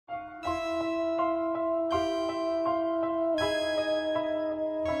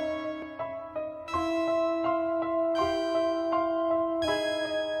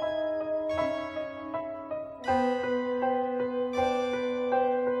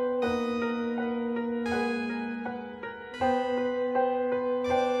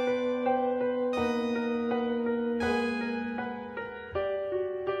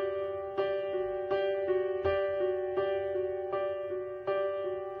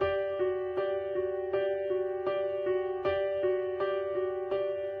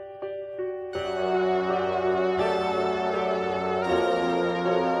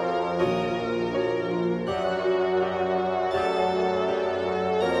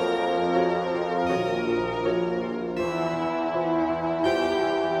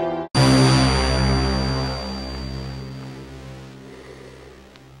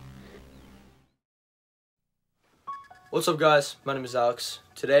What's up, guys? My name is Alex.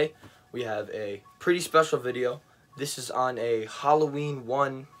 Today we have a pretty special video. This is on a Halloween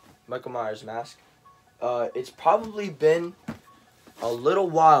 1 Michael Myers mask. It's probably been a little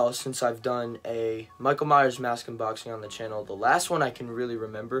while since I've done a Michael Myers mask unboxing on the channel. The last one I can really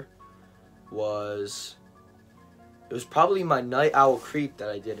remember was probably my Night Owl Creep that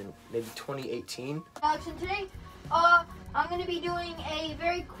I did in maybe 2018. Alex, and today I'm going to be doing a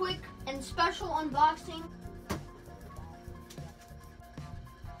very quick and special unboxing.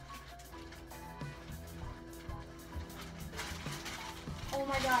 Oh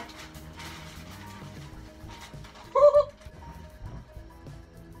my god.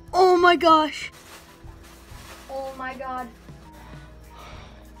 Oh my gosh. Oh my god.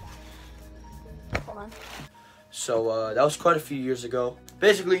 Hold on. So that was quite a few years ago.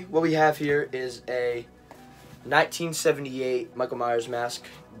 Basically, what we have here is a 1978 Michael Myers mask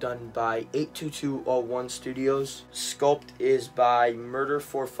done by 82201 Studios. Sculpt is by Murder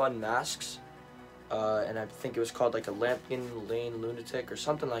for Fun Masks. And I think it was called like a Lampkin, Lunatic or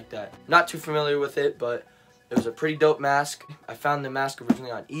something like that. Not too familiar with it, but it was a pretty dope mask. I found the mask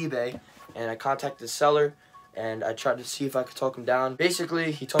originally on eBay, and I contacted the seller, and I tried to see if I could talk him down.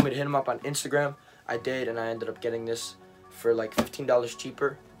 Basically, he told me to hit him up on Instagram. I did, and I ended up getting this for like $15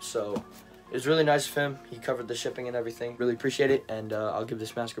 cheaper. So it was really nice of him. He covered the shipping and everything. Really appreciate it, and I'll give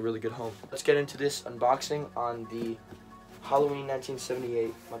this mask a really good home. Let's get into this unboxing on the Halloween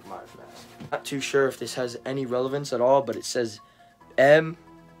 1978 Michael Myers mask. Not too sure if this has any relevance at all, but it says MY,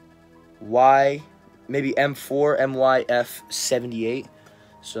 maybe M4 MYF 78.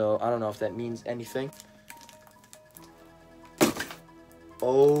 So I don't know if that means anything.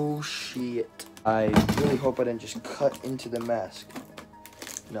 Oh shit. I really hope I didn't just cut into the mask.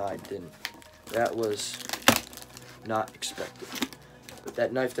 No, I didn't. That was not expected. But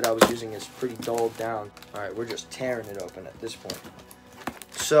that knife that I was using is pretty dulled down. Alright, we're just tearing it open at this point.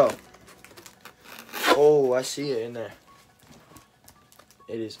 So, oh, I see it in there.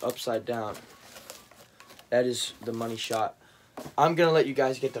 It is upside down. That is the money shot. I'm going to let you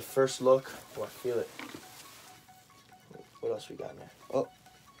guys get the first look. Oh, I feel it. What else we got in there? Oh,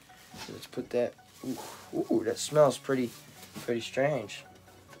 let's put that. Ooh, that smells pretty strange.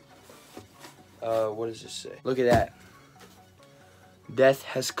 What does this say? Look at that. Death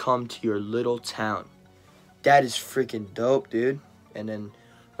has come to your little town. That is freaking dope, dude. And then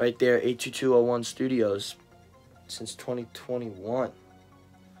right there, 82201 Studios since 2021.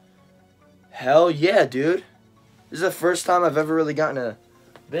 Hell yeah, dude. This is the first time I've ever really gotten a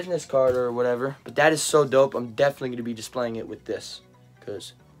business card or whatever. But that is so dope. I'm definitely going to be displaying it with this.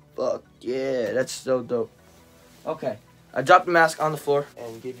 Because, fuck, yeah, that's so dope. Okay. I dropped the mask on the floor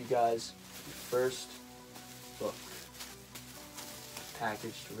and gave you guys the first look.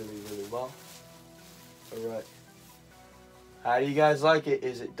 Packaged really well. Alright. How do you guys like it?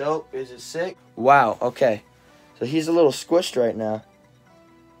 Is it dope? Is it sick? Wow, okay. So he's a little squished right now.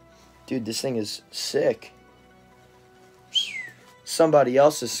 Dude, this thing is sick. Somebody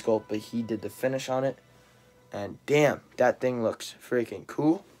else's sculpt, but he did the finish on it. And damn, that thing looks freaking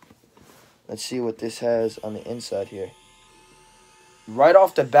cool. Let's see what this has on the inside here. Right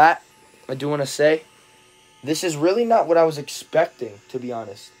off the bat, I do want to say, this is really not what I was expecting, to be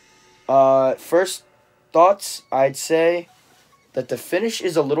honest. First thoughts, I'd say that the finish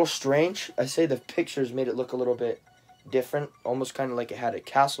is a little strange. I say the pictures made it look a little bit different, almost kind of like it had a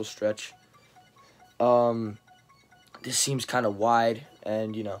castle stretch. This seems kind of wide,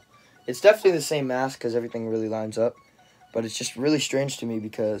 and you know, it's definitely the same mask because everything really lines up, but it's just really strange to me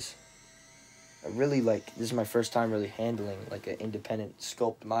because I really this is my first time really handling like an independent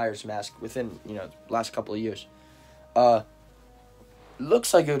Sculpt Myers mask within, you know, the last couple of years.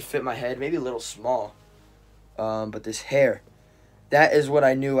 Looks like it would fit my head, maybe a little small. But this hair, that is what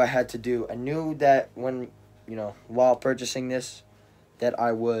I knew I had to do. I knew that when, you know, while purchasing this, that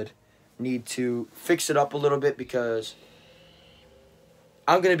I would need to fix it up a little bit because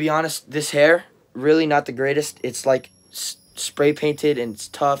I'm going to be honest, this hair, really not the greatest. It's like spray painted and it's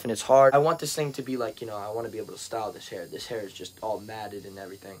tough and it's hard. I want this thing to be like, you know, I want to be able to style this hair. This hair is just all matted and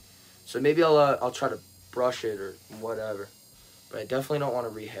everything. So maybe I'll try to brush it or whatever. But I definitely don't want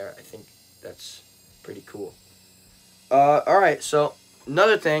to rehair. I think that's pretty cool. Alright, so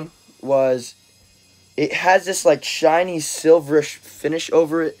another thing was it has this like shiny silverish finish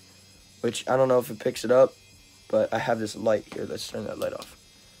over it, which I don't know if it picks it up, but I have this light here. Let's turn that light off.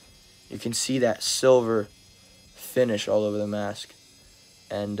 You can see that silver finish all over the mask,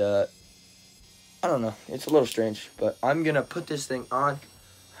 and I don't know, it's a little strange, but I'm gonna put this thing on.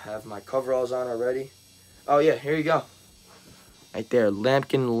 I have my coveralls on already. Oh yeah, here you go. Right there,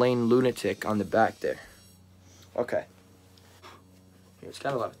 Lampkin Lunatic on the back there. Okay, It's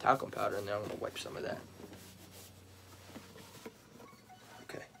got a lot of talcum powder in there. I'm going to wipe some of that.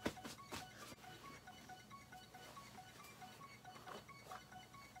 Okay.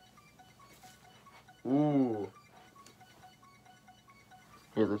 Ooh.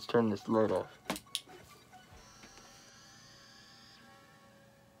 Here, let's turn this light off.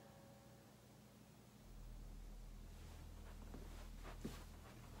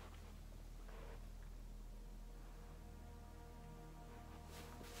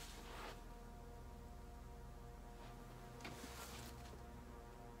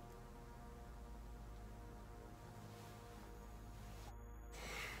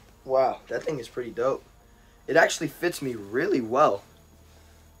 Wow, that thing is pretty dope. It actually fits me really well.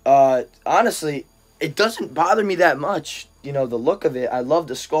 Honestly, it doesn't bother me that much. You know, the look of it. I love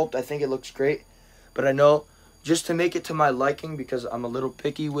the sculpt. I think it looks great. But I know just to make it to my liking, because I'm a little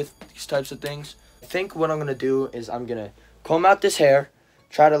picky with these types of things, I think what I'm going to do is I'm going to comb out this hair,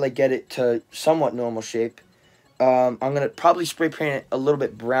 try to like get it to somewhat normal shape. I'm going to probably spray paint it a little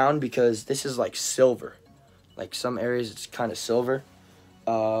bit brown because this is like silver. Like some areas it's kind of silver.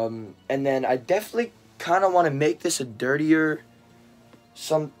 And then I definitely kind of want to make this a dirtier,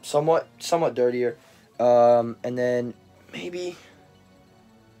 somewhat dirtier. And then maybe,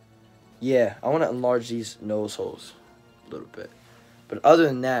 yeah, I want to enlarge these nose holes a little bit. But other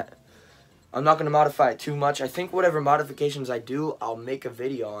than that, I'm not going to modify it too much. I think whatever modifications I do, I'll make a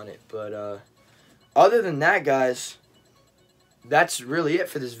video on it. But other than that, guys, that's really it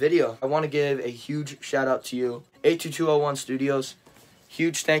for this video. I want to give a huge shout out to you, 82201 Studios.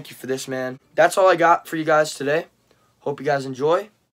 Huge thank you for this, man. That's all I got for you guys today. Hope you guys enjoy.